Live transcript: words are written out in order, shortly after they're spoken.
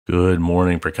Good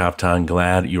morning, Prakaptan.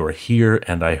 Glad you're here,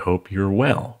 and I hope you're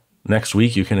well. Next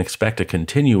week, you can expect a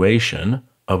continuation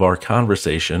of our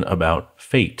conversation about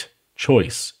fate,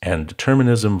 choice, and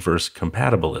determinism versus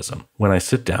compatibilism when I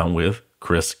sit down with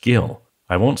Chris Gill.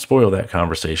 I won't spoil that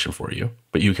conversation for you,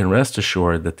 but you can rest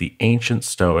assured that the ancient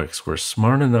Stoics were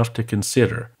smart enough to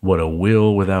consider what a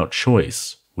will without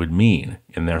choice would mean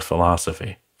in their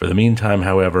philosophy. For the meantime,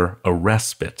 however, a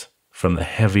respite from the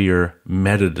heavier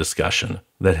meta-discussion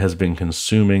that has been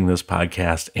consuming this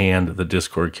podcast and the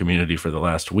Discord community for the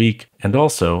last week, and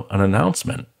also an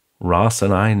announcement. Ross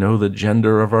and I know the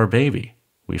gender of our baby.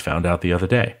 We found out the other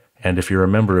day. And if you're a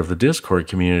member of the Discord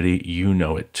community, you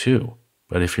know it too.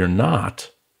 But if you're not,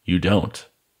 you don't.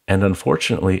 And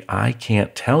unfortunately, I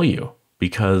can't tell you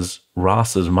because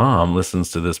Ross's mom listens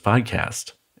to this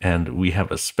podcast, and we have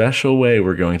a special way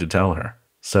we're going to tell her.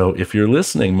 So if you're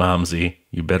listening, Momsy,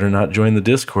 you better not join the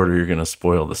Discord or you're going to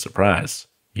spoil the surprise.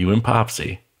 You and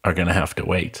Popsy are going to have to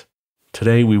wait.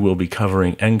 Today we will be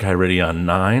covering Enchiridion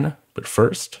 9, but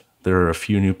first, there are a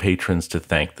few new patrons to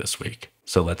thank this week.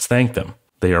 So let's thank them.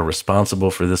 They are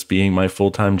responsible for this being my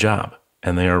full-time job,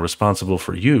 and they are responsible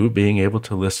for you being able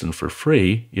to listen for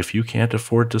free if you can't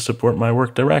afford to support my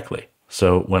work directly.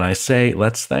 So when I say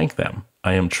let's thank them,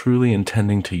 I am truly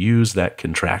intending to use that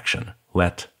contraction.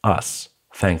 Let us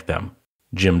thank them.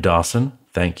 Jim Dawson,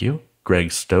 thank you.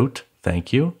 Greg Stote,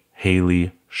 thank you.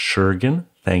 Haley Shergan,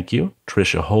 thank you.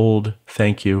 Trisha Hold,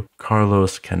 thank you.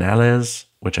 Carlos Canales,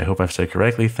 which I hope I've said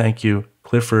correctly, thank you.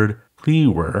 Clifford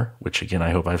Plewer, which again I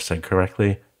hope I've said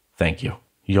correctly, thank you.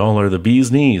 Y'all are the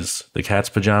bee's knees, the cat's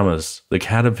pajamas, the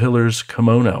caterpillar's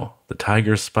kimono, the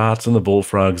tiger's spots, and the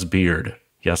bullfrog's beard.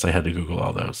 Yes, I had to Google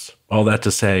all those. All that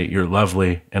to say, you're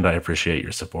lovely, and I appreciate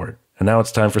your support. And now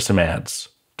it's time for some ads.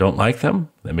 Don't like them?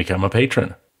 Then become a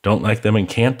patron. Don't like them and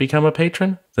can't become a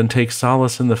patron? Then take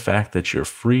solace in the fact that your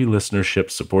free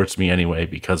listenership supports me anyway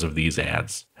because of these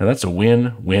ads. And that's a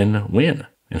win-win-win.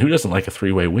 And who doesn't like a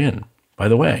three-way win? By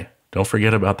the way, don't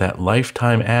forget about that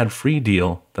lifetime ad-free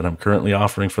deal that I'm currently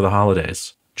offering for the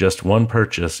holidays. Just one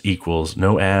purchase equals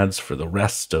no ads for the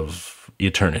rest of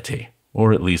eternity.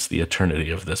 Or at least the eternity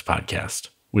of this podcast,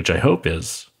 which I hope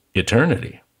is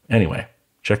eternity. Anyway,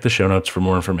 check the show notes for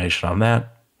more information on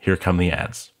that. Here come the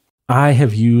ads. I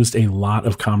have used a lot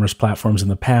of commerce platforms in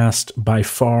the past. By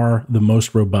far, the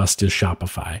most robust is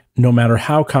Shopify. No matter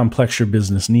how complex your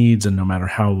business needs and no matter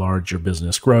how large your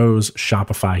business grows,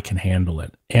 Shopify can handle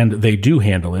it. And they do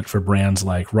handle it for brands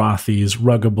like Rothy's,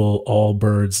 Ruggable,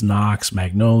 Allbirds, Knox,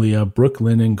 Magnolia,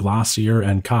 Brooklinen, Glossier,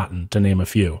 and Cotton, to name a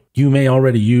few. You may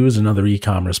already use another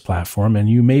e-commerce platform and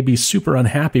you may be super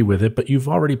unhappy with it, but you've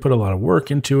already put a lot of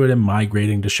work into it and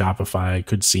migrating to Shopify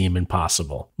could seem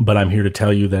impossible. But I'm here to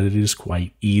tell you that it is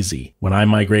quite easy. When I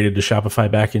migrated to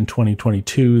Shopify back in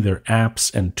 2022, their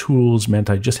apps and tools meant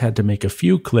I just had to make a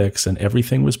few clicks and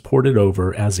everything was ported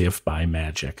over as if by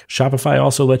magic. Shopify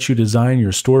also lets you design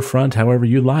your storefront however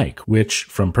you like, which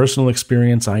from personal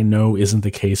experience I know isn't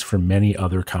the case for many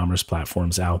other commerce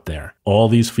platforms out there. All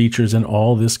these features and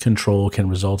all this control can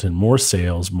result in more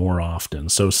sales more often.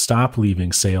 So stop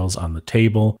leaving sales on the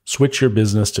table. Switch your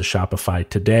business to Shopify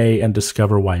today and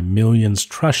discover why millions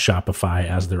trust Shopify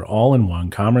as their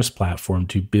all-in-one commerce platform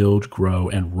to build, grow,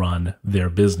 and run their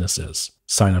businesses.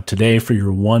 Sign up today for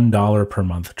your $1 per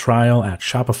month trial at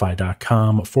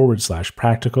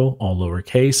shopify.com/practical, all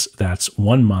lowercase. That's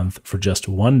 1 month for just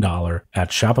 $1 at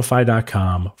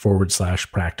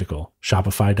shopify.com/practical.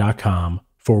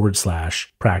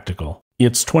 Shopify.com/practical.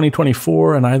 It's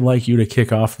 2024, and I'd like you to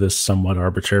kick off this somewhat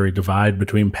arbitrary divide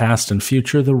between past and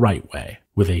future the right way,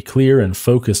 with a clear and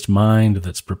focused mind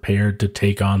that's prepared to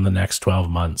take on the next 12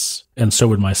 months. And so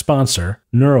would my sponsor,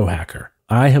 Neurohacker.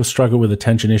 I have struggled with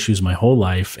attention issues my whole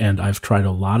life, and I've tried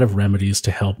a lot of remedies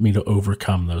to help me to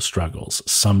overcome those struggles.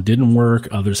 Some didn't work,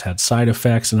 others had side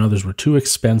effects, and others were too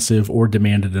expensive or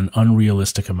demanded an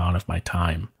unrealistic amount of my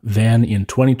time. Then, in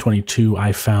 2022,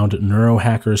 I found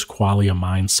Neurohacker's Qualia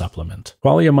Mind supplement.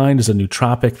 Qualia Mind is a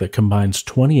nootropic that combines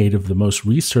 28 of the most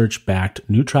research-backed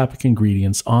nootropic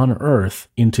ingredients on Earth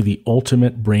into the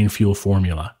ultimate brain fuel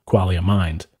formula, Qualia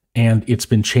Mind. And it's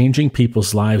been changing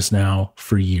people's lives now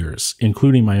for years,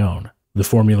 including my own. The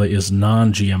formula is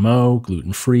non-GMO,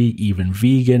 gluten-free, even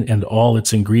vegan, and all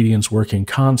its ingredients work in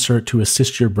concert to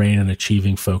assist your brain in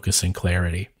achieving focus and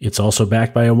clarity. It's also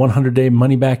backed by a 100-day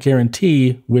money-back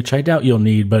guarantee, which I doubt you'll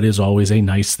need, but is always a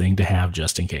nice thing to have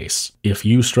just in case. If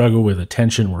you struggle with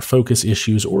attention or focus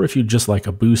issues, or if you just like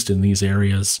a boost in these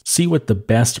areas, see what the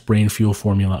best brain fuel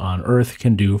formula on Earth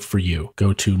can do for you.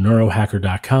 Go to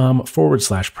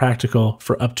neurohacker.com/practical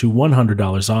for up to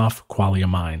 $100 off Qualia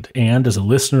Mind. And as a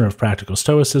listener of Practical Practical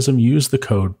Stoicism, use the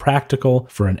code PRACTICAL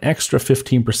for an extra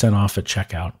 15% off at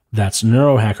checkout. That's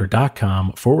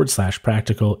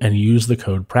neurohacker.com/practical and use the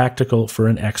code PRACTICAL for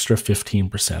an extra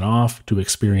 15% off to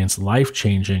experience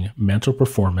life-changing mental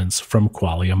performance from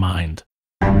Qualia Mind.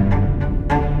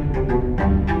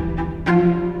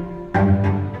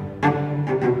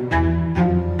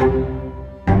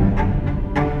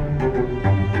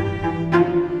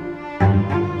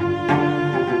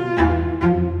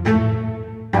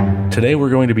 Today we're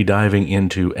going to be diving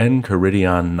into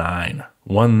Enchiridion 9,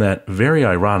 one that very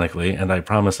ironically, and I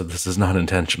promise that this is not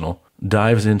intentional,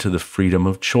 dives into the freedom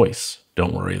of choice.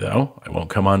 Don't worry though, I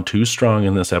won't come on too strong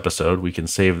in this episode. We can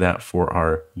save that for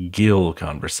our Gill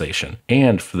conversation,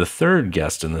 and for the third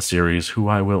guest in the series who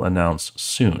I will announce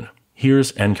soon.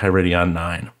 Here's Enchiridion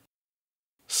 9.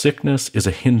 Sickness is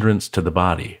a hindrance to the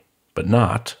body, but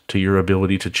not to your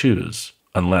ability to choose,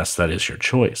 unless that is your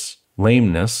choice.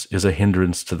 Lameness is a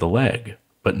hindrance to the leg,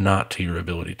 but not to your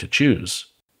ability to choose.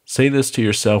 Say this to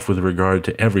yourself with regard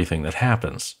to everything that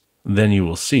happens. Then you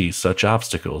will see such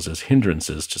obstacles as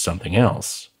hindrances to something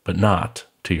else, but not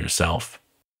to yourself.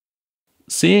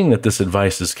 Seeing that this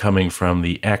advice is coming from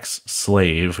the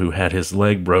ex-slave who had his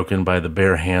leg broken by the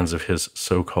bare hands of his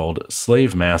so-called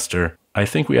slave master, I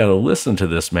think we ought to listen to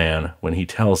this man when he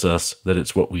tells us that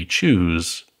it's what we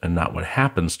choose and not what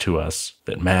happens to us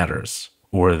that matters.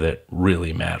 Or that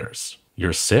really matters.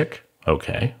 You're sick?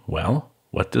 Okay, well,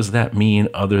 what does that mean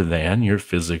other than you're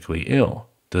physically ill?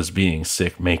 Does being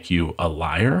sick make you a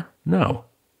liar? No.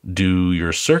 Do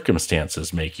your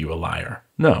circumstances make you a liar?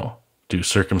 No. Do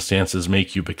circumstances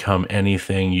make you become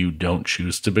anything you don't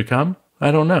choose to become?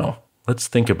 I don't know. Let's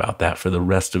think about that for the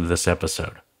rest of this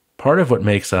episode. Part of what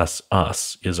makes us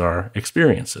us is our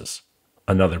experiences.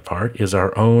 Another part is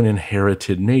our own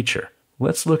inherited nature.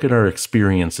 Let's look at our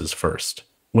experiences first.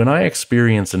 When I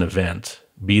experience an event,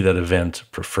 be that event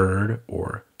preferred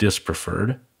or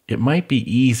dispreferred, it might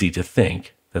be easy to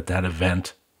think that that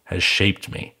event has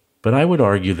shaped me. But I would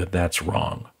argue that that's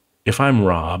wrong. If I'm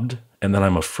robbed, and then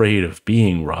I'm afraid of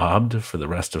being robbed for the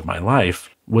rest of my life,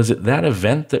 was it that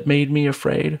event that made me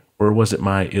afraid? Or was it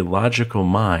my illogical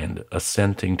mind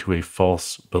assenting to a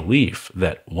false belief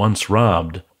that once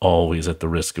robbed, always at the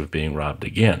risk of being robbed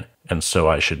again, and so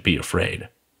I should be afraid?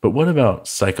 But what about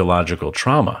psychological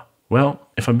trauma? Well,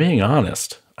 if I'm being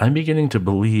honest, I'm beginning to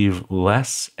believe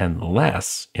less and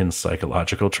less in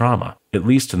psychological trauma, at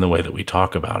least in the way that we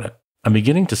talk about it. I'm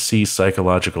beginning to see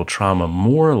psychological trauma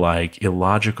more like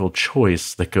illogical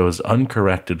choice that goes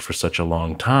uncorrected for such a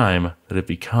long time that it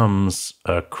becomes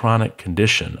a chronic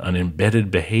condition, an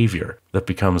embedded behavior that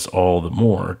becomes all the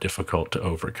more difficult to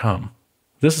overcome.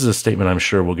 This is a statement I'm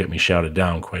sure will get me shouted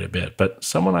down quite a bit, but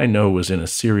someone I know was in a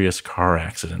serious car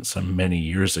accident some many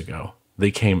years ago. They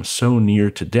came so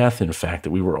near to death, in fact, that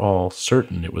we were all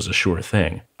certain it was a sure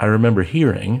thing. I remember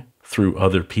hearing, through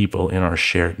other people in our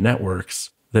shared networks,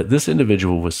 that this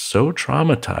individual was so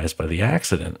traumatized by the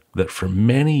accident that for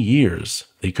many years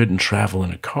they couldn't travel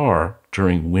in a car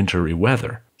during wintry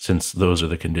weather, since those are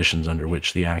the conditions under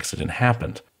which the accident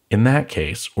happened. In that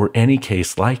case, or any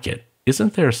case like it,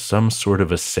 isn't there some sort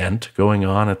of assent going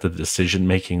on at the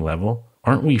decision-making level?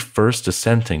 Aren't we first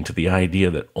assenting to the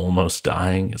idea that almost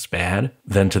dying is bad,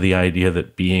 then to the idea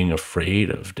that being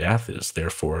afraid of death is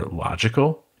therefore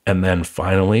logical, and then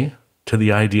finally to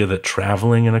the idea that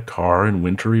traveling in a car in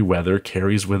wintry weather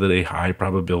carries with it a high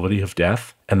probability of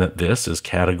death, and that this is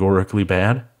categorically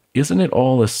bad? Isn't it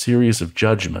all a series of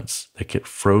judgments that get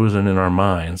frozen in our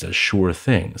minds as sure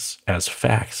things, as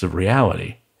facts of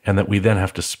reality, and that we then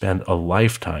have to spend a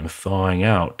lifetime thawing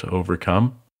out to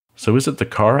overcome? So is it the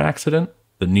car accident,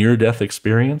 the near-death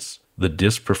experience, the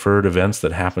dispreferred events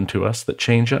that happen to us that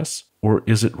change us? Or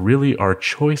is it really our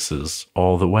choices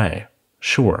all the way?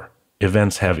 Sure,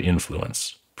 events have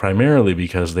influence, primarily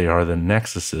because they are the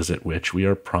nexuses at which we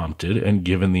are prompted and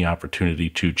given the opportunity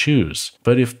to choose.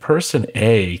 But if person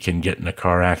A can get in a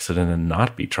car accident and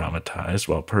not be traumatized,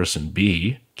 while person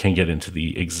B can get into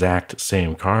the exact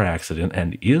same car accident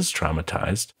and is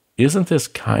traumatized, isn't this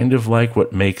kind of like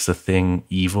what makes a thing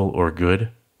evil or good?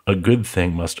 A good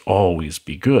thing must always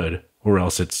be good, or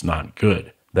else it's not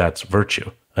good. That's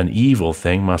virtue. An evil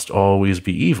thing must always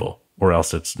be evil, or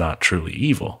else it's not truly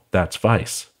evil. That's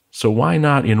vice. So why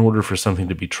not, in order for something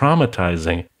to be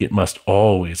traumatizing, it must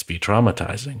always be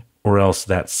traumatizing, or else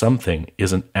that something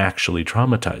isn't actually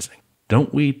traumatizing?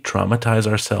 Don't we traumatize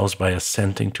ourselves by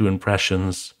assenting to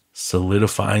impressions,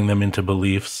 solidifying them into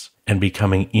beliefs, and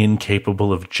becoming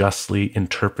incapable of justly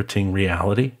interpreting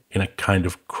reality in a kind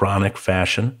of chronic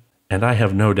fashion? And I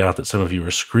have no doubt that some of you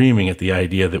are screaming at the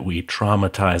idea that we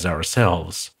traumatize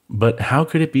ourselves. But how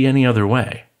could it be any other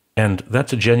way? And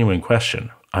that's a genuine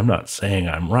question. I'm not saying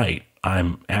I'm right.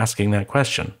 I'm asking that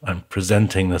question. I'm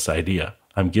presenting this idea.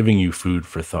 I'm giving you food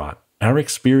for thought. Our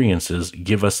experiences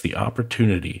give us the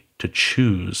opportunity to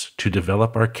choose to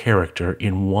develop our character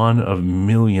in one of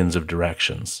millions of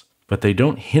directions. But they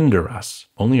don't hinder us.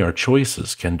 Only our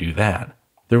choices can do that.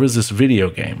 There was this video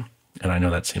game, and I know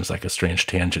that seems like a strange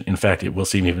tangent. In fact, it will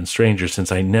seem even stranger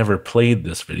since I never played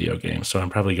this video game, so I'm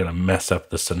probably going to mess up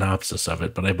the synopsis of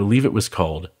it, but I believe it was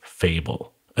called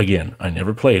Fable. Again, I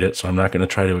never played it, so I'm not going to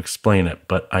try to explain it,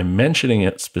 but I'm mentioning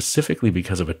it specifically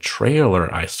because of a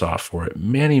trailer I saw for it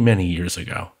many, many years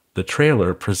ago. The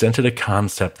trailer presented a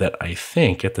concept that I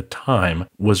think at the time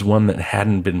was one that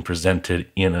hadn't been presented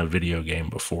in a video game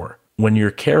before. When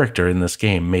your character in this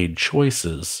game made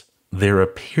choices, their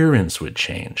appearance would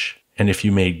change. And if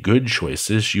you made good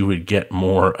choices, you would get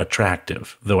more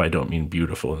attractive, though I don't mean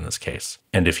beautiful in this case.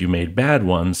 And if you made bad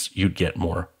ones, you'd get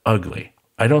more ugly.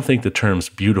 I don't think the terms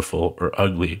beautiful or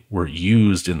ugly were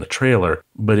used in the trailer,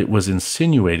 but it was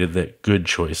insinuated that good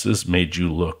choices made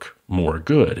you look more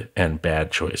good, and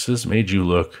bad choices made you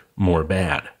look more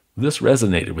bad. This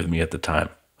resonated with me at the time.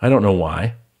 I don't know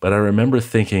why, but I remember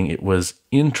thinking it was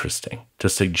interesting to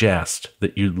suggest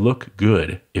that you'd look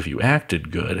good if you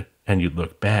acted good, and you'd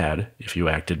look bad if you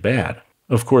acted bad.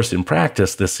 Of course, in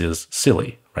practice, this is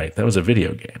silly, right? That was a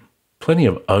video game. Plenty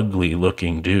of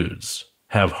ugly-looking dudes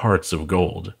have hearts of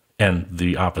gold, and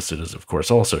the opposite is, of course,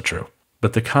 also true.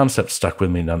 But the concept stuck with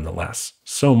me nonetheless,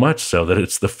 so much so that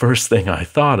it's the first thing I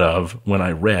thought of when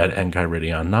I read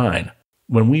Enchiridion 9.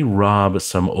 When we rob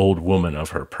some old woman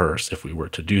of her purse, if we were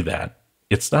to do that,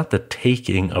 it's not the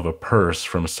taking of a purse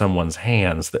from someone's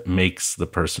hands that makes the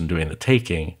person doing the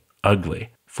taking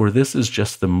ugly, for this is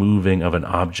just the moving of an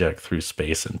object through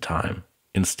space and time.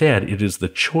 Instead, it is the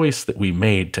choice that we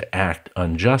made to act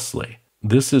unjustly.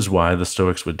 This is why the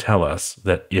Stoics would tell us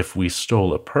that if we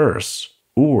stole a purse,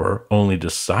 or only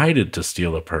decided to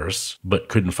steal a purse, but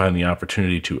couldn't find the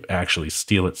opportunity to actually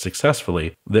steal it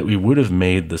successfully, that we would have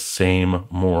made the same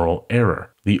moral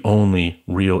error, the only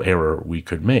real error we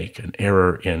could make, an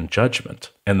error in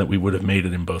judgment, and that we would have made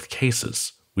it in both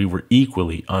cases. We were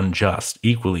equally unjust,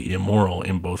 equally immoral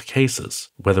in both cases,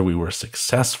 whether we were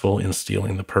successful in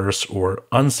stealing the purse or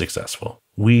unsuccessful.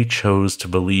 We chose to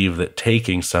believe that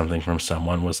taking something from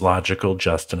someone was logical,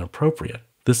 just, and appropriate.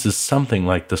 This is something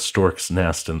like the stork's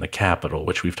nest in the Capitol,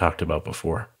 which we've talked about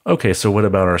before. Okay, so what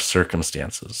about our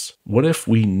circumstances? What if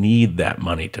we need that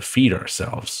money to feed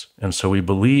ourselves, and so we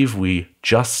believe we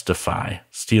justify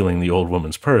stealing the old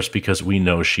woman's purse because we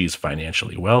know she's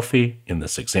financially wealthy, in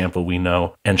this example we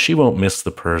know, and she won't miss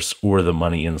the purse or the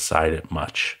money inside it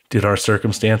much. Did our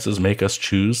circumstances make us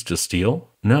choose to steal?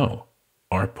 No.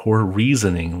 Our poor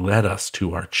reasoning led us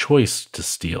to our choice to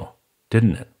steal,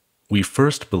 didn't it? We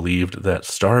first believed that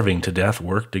starving to death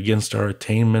worked against our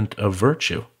attainment of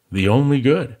virtue, the only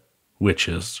good, which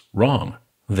is wrong.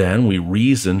 Then we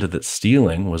reasoned that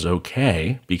stealing was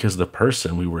okay because the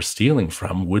person we were stealing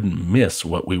from wouldn't miss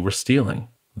what we were stealing.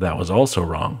 That was also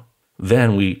wrong.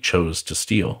 Then we chose to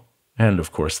steal, and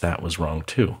of course that was wrong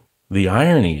too. The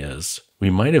irony is, we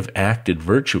might have acted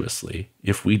virtuously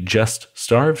if we just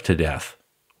starved to death,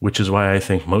 which is why I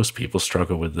think most people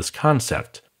struggle with this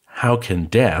concept. How can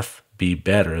death be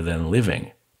better than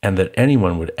living? And that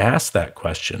anyone would ask that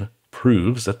question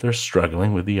proves that they're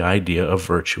struggling with the idea of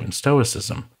virtue in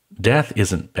Stoicism. Death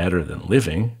isn't better than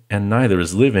living, and neither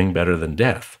is living better than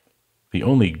death. The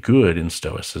only good in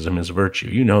Stoicism is virtue.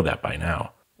 You know that by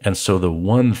now. And so the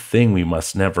one thing we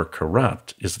must never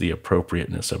corrupt is the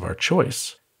appropriateness of our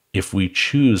choice. If we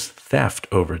choose theft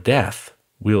over death,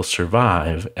 we'll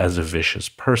survive as a vicious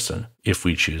person. If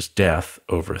we choose death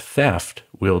over theft,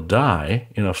 we'll die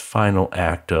in a final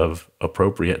act of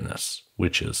appropriateness,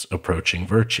 which is approaching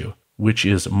virtue, which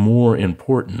is more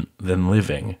important than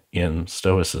living in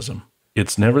Stoicism.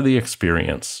 It's never the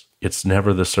experience, it's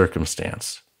never the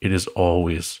circumstance, it is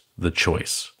always the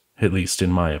choice, at least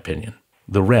in my opinion.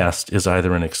 The rest is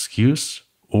either an excuse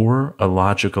or a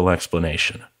logical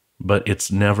explanation, but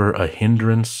it's never a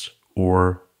hindrance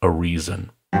or a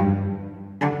reason.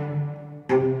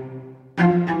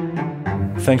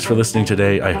 Thanks for listening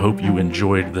today. I hope you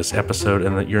enjoyed this episode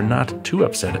and that you're not too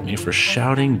upset at me for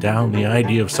shouting down the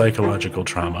idea of psychological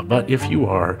trauma. But if you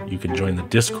are, you can join the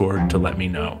Discord to let me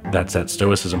know. That's at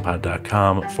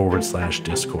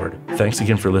stoicismpod.com/Discord. Thanks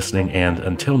again for listening, and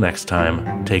until next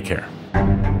time, take care.